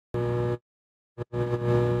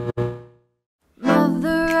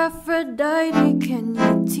Mother Aphrodite, can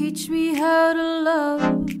you teach me how to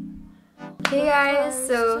love? Hey guys,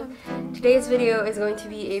 so today's video is going to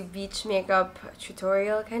be a beach makeup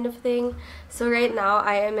tutorial kind of thing. So right now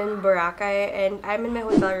I am in Boracay and I'm in my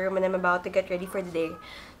hotel room and I'm about to get ready for the day.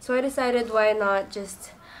 So I decided why not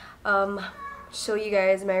just show you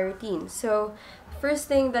guys my routine. So first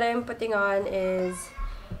thing that I'm putting on is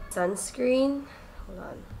sunscreen. Hold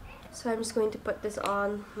on. So I'm just going to put this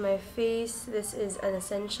on my face. This is an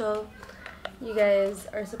essential. You guys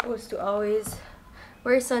are supposed to always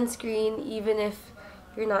wear sunscreen even if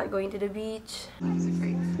you're not going to the beach.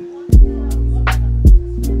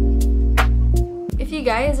 If you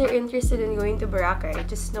guys are interested in going to Boracay,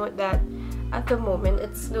 just note that at the moment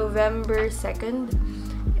it's November 2nd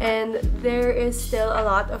and there is still a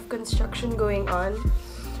lot of construction going on,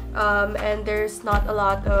 and there's not a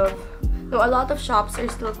lot of a lot of shops are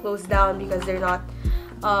still closed down because they're not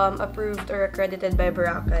approved or accredited by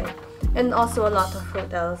Boracay, and also a lot of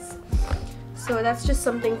hotels. So that's just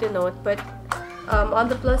something to note. But on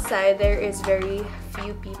the plus side, there is very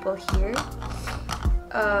few people here.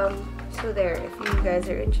 So there, if you guys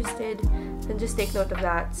are interested, then just take note of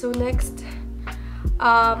that. So next,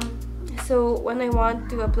 so when I want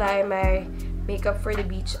to apply my makeup for the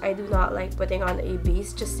beach, I do not like putting on a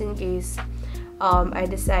base just in case I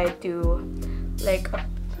decide to like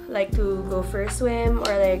to go for a swim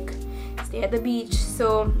or like stay at the beach.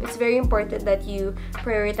 So it's very important that you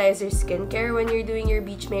prioritize your skincare when you're doing your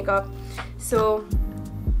beach makeup. So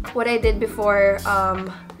what I did before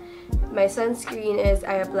my sunscreen is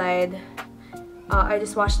I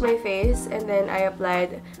just washed my face and then I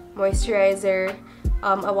applied moisturizer,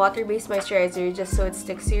 a water-based moisturizer just so it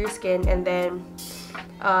sticks to your skin, and then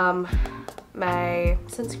my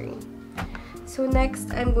sunscreen. So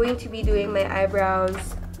next, I'm going to be doing my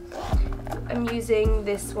eyebrows. I'm using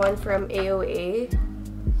this one from AOA.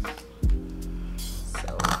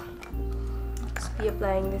 So, just be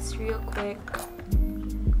applying this real quick.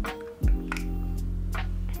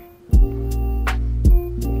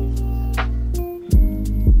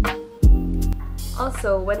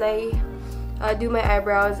 Also, when I do my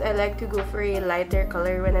eyebrows, I like to go for a lighter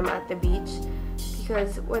color when I'm at the beach,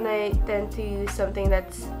 because when I tend to use something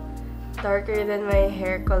that's darker than my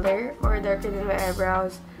hair color or darker than my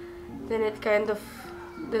eyebrows, then it kind of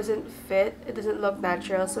doesn't fit, it doesn't look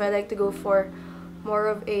natural. So I like to go for more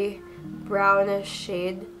of a brownish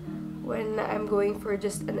shade when I'm going for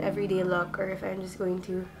just an everyday look, or if I'm just going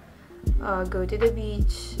to go to the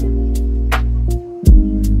beach.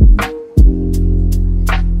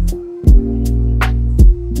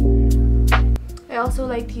 I also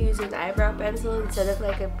like to use an eyebrow pencil instead of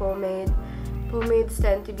like a pomade. Pomades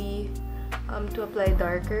tend to be to apply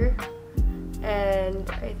darker, and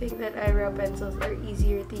I think that eyebrow pencils are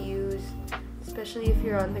easier to use, especially if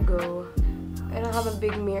you're on the go. I don't have a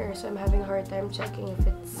big mirror, so I'm having a hard time checking if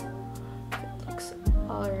it looks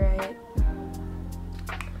alright.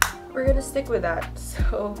 We're gonna stick with that.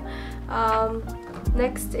 So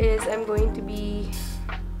next is I'm going to be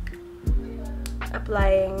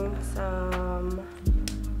applying some,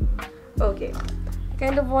 okay, I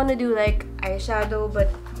kind of want to do like eyeshadow, but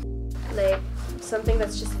like something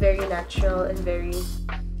that's just very natural and very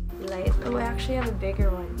light. Oh, I actually have a bigger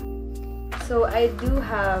one. So I do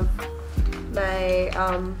have my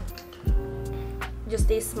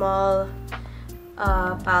just a small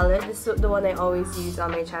palette. This is the one I always use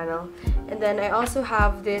on my channel. And then I also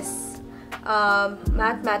have this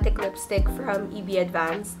matte lipstick from EB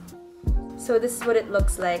Advanced. So this is what it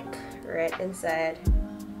looks like right inside.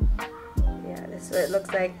 Yeah, this is what it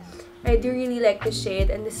looks like. I do really like the shade,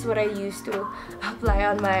 and this is what I use to apply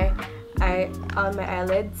on my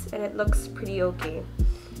eyelids, and it looks pretty okay.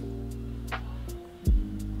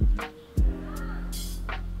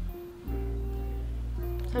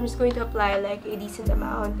 So I'm just going to apply like a decent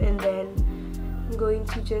amount, and then I'm going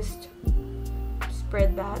to just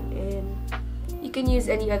spread that in. You can use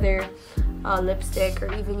any other lipstick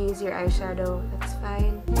or even use your eyeshadow, that's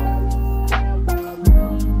fine.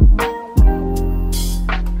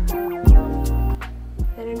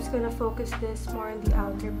 Then I'm just gonna focus this more on the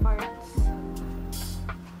outer parts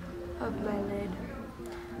of my lid.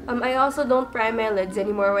 I also don't prime my lids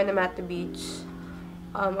anymore when I'm at the beach,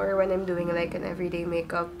 or when I'm doing like an everyday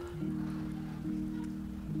makeup.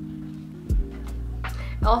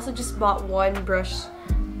 I also just bought one brush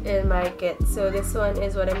in my kit, so this one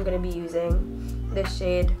is what I'm gonna be using, this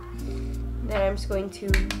shade. Then I'm just going to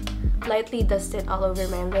lightly dust it all over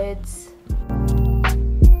my lids.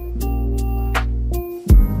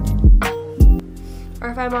 Or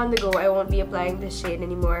if I'm on the go, I won't be applying this shade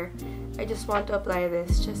anymore. I just want to apply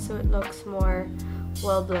this just so it looks more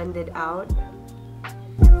well blended out.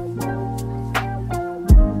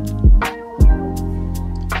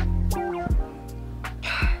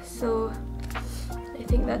 So I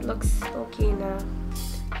think that looks okay now.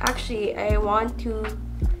 Actually, I want to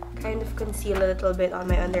kind of conceal a little bit on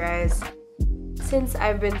my under eyes since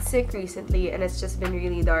I've been sick recently and it's just been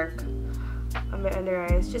really dark on my under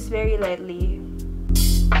eyes, just very lightly.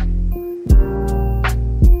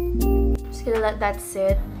 Just gonna let that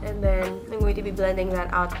sit, and then I'm going to be blending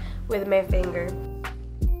that out with my finger.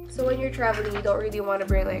 So when you're traveling, you don't really want to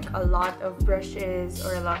bring like a lot of brushes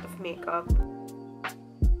or a lot of makeup.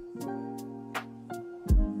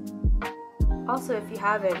 Also, if you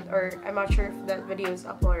haven't, or I'm not sure if that video is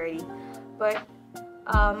up already, but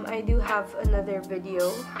I do have another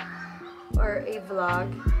video or a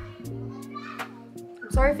vlog. I'm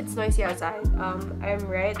sorry if it's noisy outside. I'm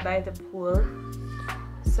right by the pool,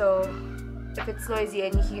 so if it's noisy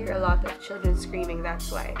and you hear a lot of children screaming,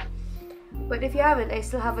 that's why. But if you haven't, I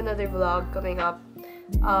still have another vlog coming up.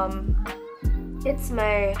 It's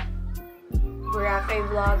my Boracay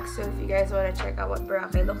vlog, so if you guys want to check out what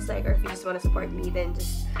Boracay looks like, or if you just want to support me, then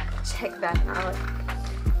just check that out.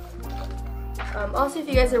 Also, if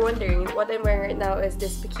you guys are wondering, what I'm wearing right now is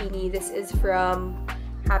this bikini. This is from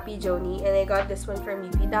Happy Joni, and I got this one from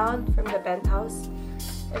UP Town, from the Penthouse,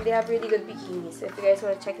 and they have really good bikinis, so if you guys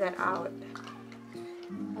want to check that out.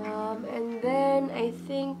 And then I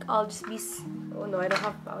think I'll just be... oh no, I don't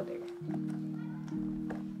have powder.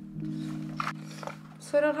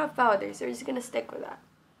 So I don't have powder, so we're just gonna stick with that.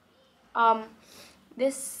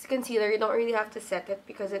 This concealer, you don't really have to set it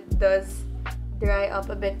because it does dry up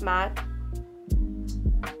a bit matte.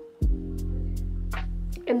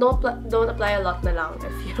 And don't apply a lot na lang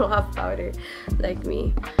if you don't have powder like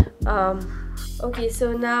me. Okay,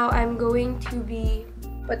 so now I'm going to be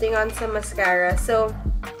putting on some mascara. So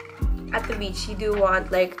at the beach, you do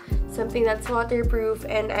want like something that's waterproof,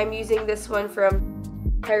 and I'm using this one from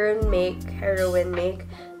Grwm.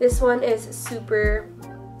 This one is super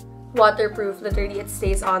waterproof. Literally, it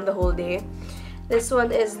stays on the whole day. This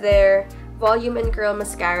one is their Volume and Curl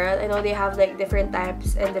Mascara. I know they have like different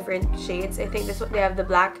types and different shades. I think this one, they have the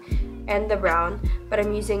black and the brown, but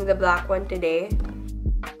I'm using the black one today.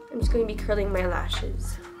 I'm just going to be curling my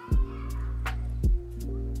lashes.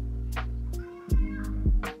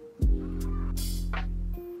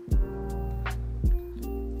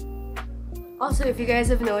 Also, if you guys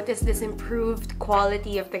have noticed this improved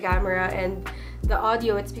quality of the camera and the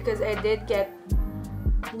audio, it's because I did get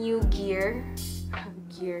new gear.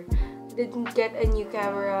 I didn't get a new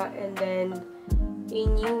camera and then a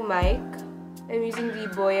new mic. I'm using the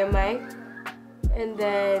Boya mic, and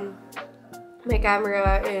then my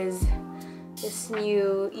camera is this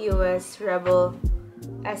new EOS Rebel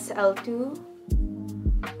SL2.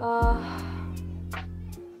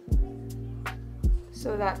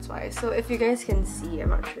 So that's why. So if you guys can see, I'm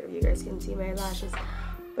not sure if you guys can see my lashes,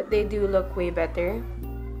 but they do look way better.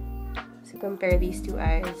 So compare these two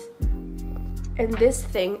eyes. And this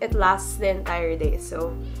thing, it lasts the entire day.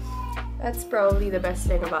 So that's probably the best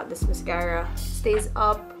thing about this mascara. It stays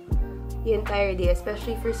up the entire day,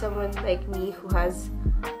 especially for someone like me who has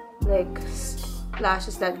like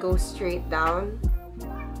lashes that go straight down.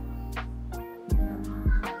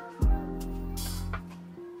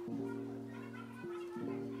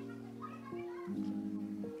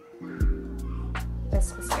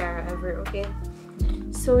 Best mascara ever, okay?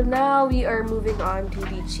 So now we are moving on to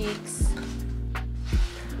the cheeks.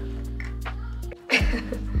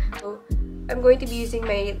 So I'm going to be using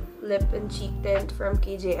my lip and cheek tint from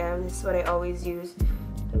KJM. This is what I always use.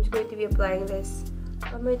 I'm just going to be applying this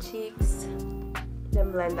on my cheeks,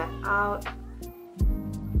 then blend that out.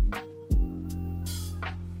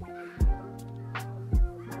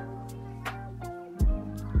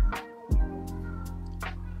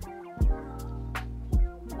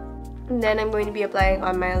 And then I'm going to be applying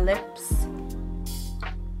on my lips.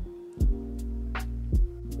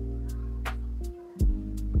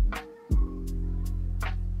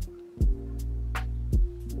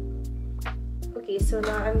 Okay, so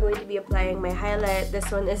now I'm going to be applying my highlight.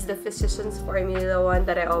 This one is the Physicians Formula one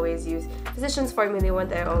that I always use. Physicians Formula one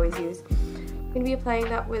that I always use. I'm going to be applying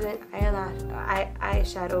that with an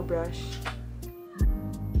eyeshadow brush.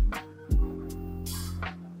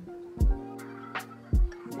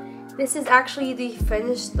 This is actually the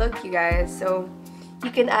finished look, you guys. So you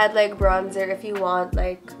can add like bronzer if you want,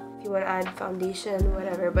 like if you want to add foundation,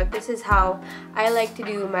 whatever. But this is how I like to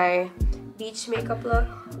do my beach makeup look.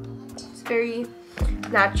 It's very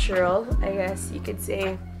natural, I guess you could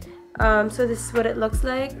say. So this is what it looks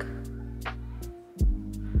like.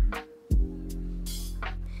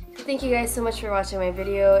 Thank you guys so much for watching my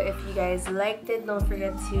video. If you guys liked it, don't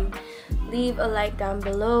forget to leave a like down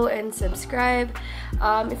below and subscribe.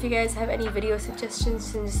 If you guys have any video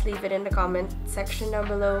suggestions, then just leave it in the comment section down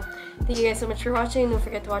below. Thank you guys so much for watching. Don't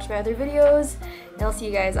forget to watch my other videos, and I'll see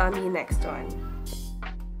you guys on the next one.